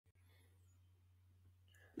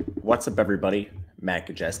What's up, everybody? Matt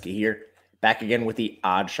Gajeski here, back again with the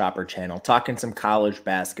Odd Shopper channel, talking some college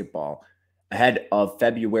basketball ahead of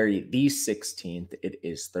February the 16th. It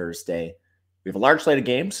is Thursday. We have a large slate of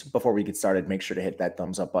games. Before we get started, make sure to hit that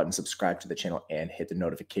thumbs up button, subscribe to the channel, and hit the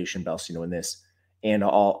notification bell so you know when this and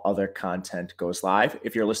all other content goes live.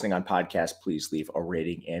 If you're listening on podcast, please leave a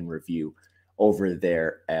rating and review over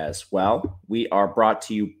there as well. We are brought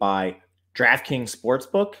to you by DraftKings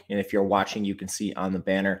Sportsbook, and if you're watching, you can see on the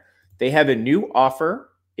banner they have a new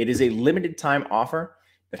offer. It is a limited time offer,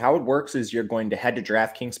 but how it works is you're going to head to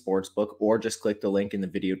DraftKings Sportsbook or just click the link in the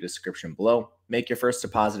video description below. Make your first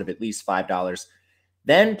deposit of at least $5.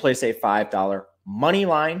 Then place a $5 money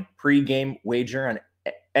line pregame wager on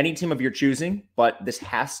any team of your choosing, but this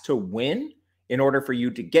has to win in order for you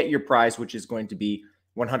to get your prize, which is going to be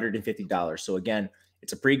 $150. So again,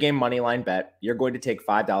 it's a pregame money line bet. You're going to take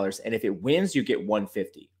 $5, and if it wins, you get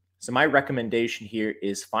 $150. So my recommendation here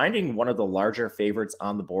is finding one of the larger favorites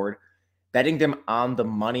on the board, betting them on the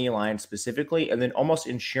money line specifically, and then almost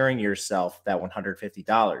ensuring yourself that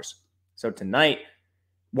 $150. So tonight,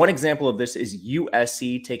 one example of this is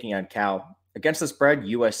USC taking on Cal. Against the spread,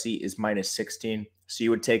 USC is -16. So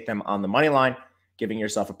you would take them on the money line, giving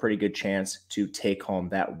yourself a pretty good chance to take home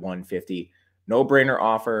that $150. No-brainer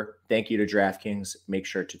offer. Thank you to DraftKings. Make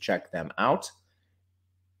sure to check them out.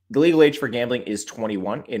 The legal age for gambling is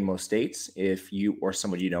 21 in most states. If you or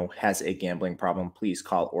someone you know has a gambling problem, please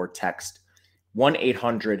call or text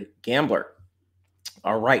 1-800-GAMBLER.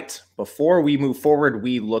 All right. Before we move forward,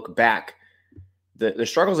 we look back. The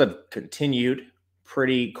struggles have continued.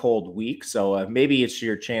 Pretty cold week, so maybe it's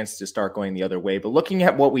your chance to start going the other way. But looking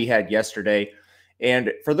at what we had yesterday,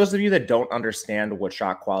 and for those of you that don't understand what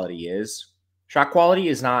shot quality is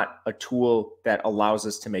not a tool that allows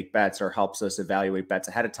us to make bets or helps us evaluate bets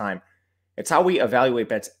ahead of time. It's how we evaluate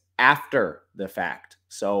bets after the fact.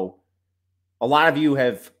 So a lot of you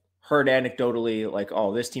have heard anecdotally like,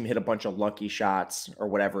 oh, this team hit a bunch of lucky shots or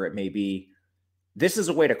whatever it may be. This is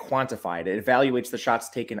a way to quantify it. It evaluates the shots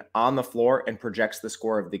taken on the floor and projects the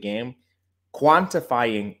score of the game,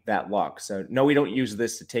 quantifying that luck. So no, we don't use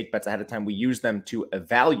this to take bets ahead of time. We use them to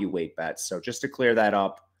evaluate bets. So just to clear that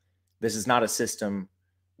up, this is not a system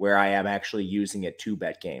where I am actually using it to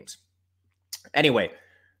bet games. Anyway,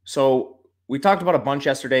 so we talked about a bunch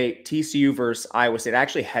yesterday. TCU versus Iowa State. I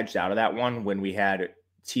actually hedged out of that one when we had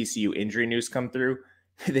TCU injury news come through.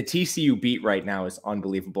 The TCU beat right now is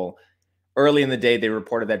unbelievable. Early in the day, they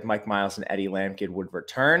reported that Mike Miles and Eddie Lampkin would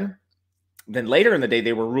return. Then later in the day,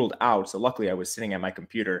 they were ruled out. So luckily, I was sitting at my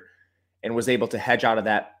computer and was able to hedge out of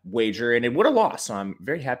that wager, and it would have lost. So I'm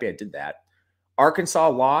very happy I did that. Arkansas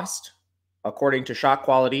lost, according to shot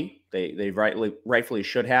quality. They rightfully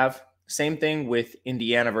should have. Same thing with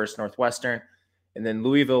Indiana versus Northwestern. And then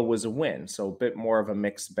Louisville was a win. So a bit more of a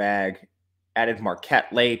mixed bag. Added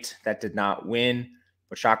Marquette late. That did not win.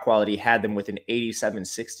 But shot quality had them with an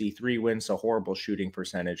 87-63 win. So horrible shooting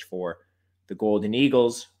percentage for the Golden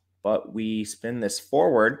Eagles. But we spin this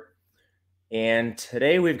forward. And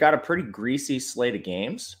today we've got a pretty greasy slate of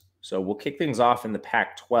games. So we'll kick things off in the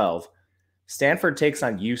Pac-12. Stanford takes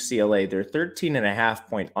on UCLA. They're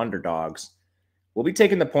 13.5-point underdogs. We'll be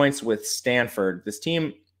taking the points with Stanford. This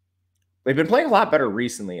team, they've been playing a lot better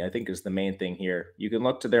recently, I think is the main thing here. You can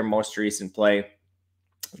look to their most recent play.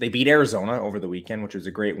 They beat Arizona over the weekend, which was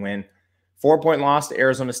a great win. 4-point loss to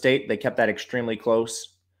Arizona State. They kept that extremely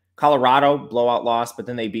close. Colorado, blowout loss, but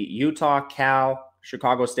then they beat Utah, Cal,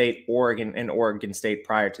 Chicago State, Oregon, and Oregon State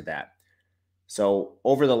prior to that. So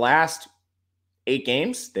over the last 8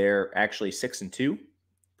 games, they're actually 6-2.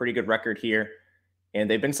 Pretty good record here. And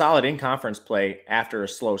they've been solid in conference play after a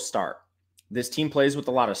slow start. This team plays with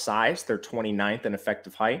a lot of size. They're 29th in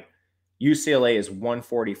effective height. UCLA is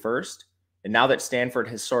 141st. And now that Stanford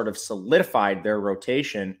has sort of solidified their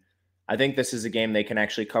rotation, I think this is a game they can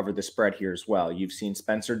actually cover the spread here as well. You've seen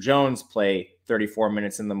Spencer Jones play 34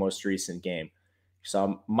 minutes in the most recent game. You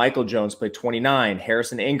saw Michael Jones play 29.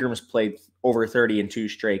 Harrison Ingram's played over 30 in 2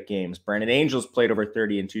 straight games. Brandon Angel's played over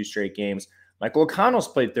 30 in 2 straight games. Michael O'Connell's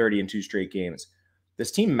played 30 in 2 straight games.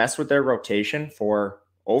 This team messed with their rotation for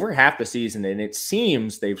over half the season, and it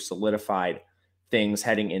seems they've solidified things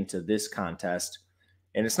heading into this contest.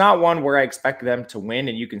 And it's not one where I expect them to win,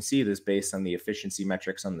 and you can see this based on the efficiency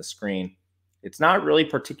metrics on the screen. It's not really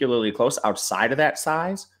particularly close outside of that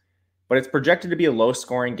size, but it's projected to be a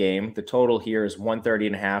low-scoring game. The total here is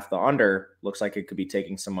 130.5. The under looks like it could be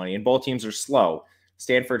taking some money, and both teams are slow.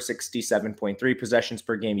 Stanford 67.3 possessions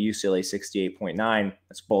per game, UCLA 68.9.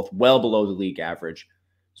 That's both well below the league average.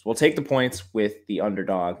 So we'll take the points with the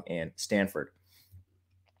underdog and Stanford.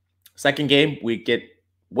 Second game, we get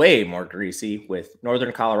way more greasy with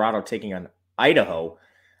Northern Colorado taking on Idaho.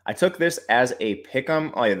 I took this as a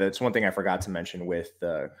pick'em. Oh yeah, that's one thing I forgot to mention with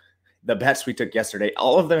the bets we took yesterday.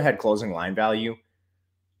 All of them had closing line value.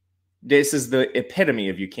 This is the epitome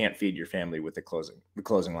of you can't feed your family with the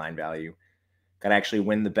closing line value. Got to actually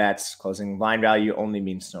win the bets. Closing line value only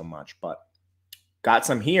means so much, but got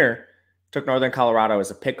some here. Took Northern Colorado as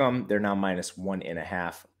a pick'em. They're now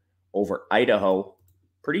 -1.5 over Idaho.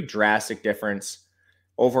 Pretty drastic difference.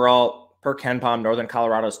 Overall, per KenPom, Northern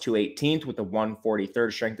Colorado is 218th with the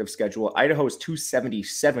 143rd strength of schedule. Idaho is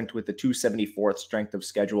 277th with the 274th strength of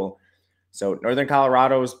schedule. So Northern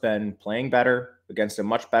Colorado has been playing better against a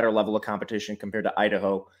much better level of competition compared to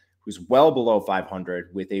Idaho, who's well below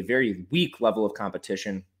 500 with a very weak level of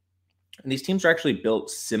competition. And these teams are actually built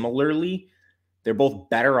similarly. They're both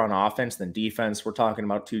better on offense than defense. We're talking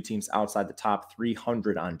about two teams outside the top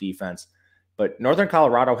 300 on defense. But Northern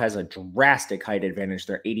Colorado has a drastic height advantage.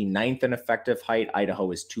 They're 89th in effective height.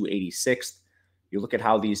 Idaho is 286th. You look at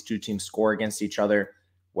how these two teams score against each other.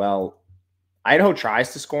 Well, Idaho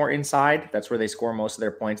tries to score inside. That's where they score most of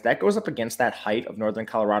their points. That goes up against that height of Northern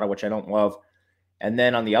Colorado, which I don't love. And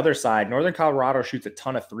then on the other side, Northern Colorado shoots a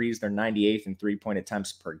ton of threes. They're 98th in three-point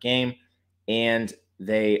attempts per game. And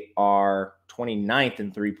they are 29th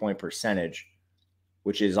in three-point percentage,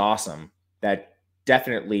 which is awesome. That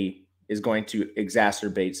definitely is going to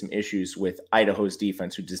exacerbate some issues with Idaho's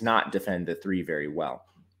defense, who does not defend the three very well.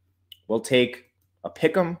 We'll take a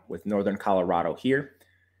pick'em with Northern Colorado here.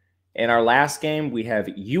 In our last game, we have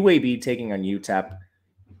UAB taking on UTEP.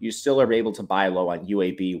 You still are able to buy low on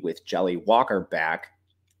UAB with Jelly Walker back.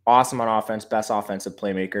 Awesome on offense, best offensive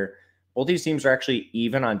playmaker. Both these teams are actually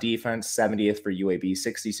even on defense, 70th for UAB,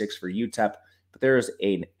 66th for UTEP. But there is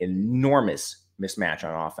an enormous mismatch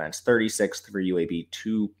on offense, 36th for UAB,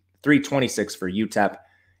 326 for UTEP.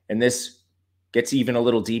 And this gets even a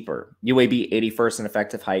little deeper. UAB 81st in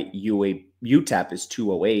effective height, UTEP is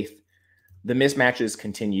 208th. The mismatches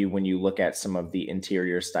continue when you look at some of the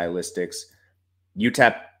interior stylistics.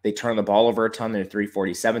 UTEP, they turn the ball over a ton. They're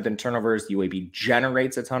 347th in turnovers. UAB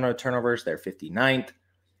generates a ton of turnovers. They're 59th.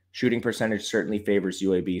 Shooting percentage certainly favors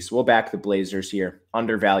UAB. So we'll back the Blazers here,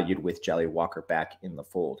 undervalued with Jelly Walker back in the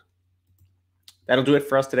fold. That'll do it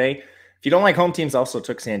for us today. If you don't like home teams, I also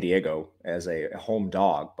took San Diego as a home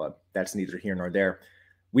dog, but that's neither here nor there.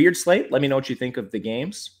 Weird slate. Let me know what you think of the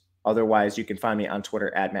games. Otherwise, you can find me on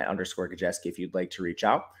Twitter at Matt_Gajeski if you'd like to reach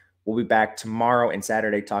out. We'll be back tomorrow and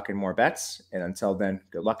Saturday talking more bets. And until then,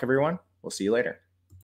 good luck, everyone. We'll see you later.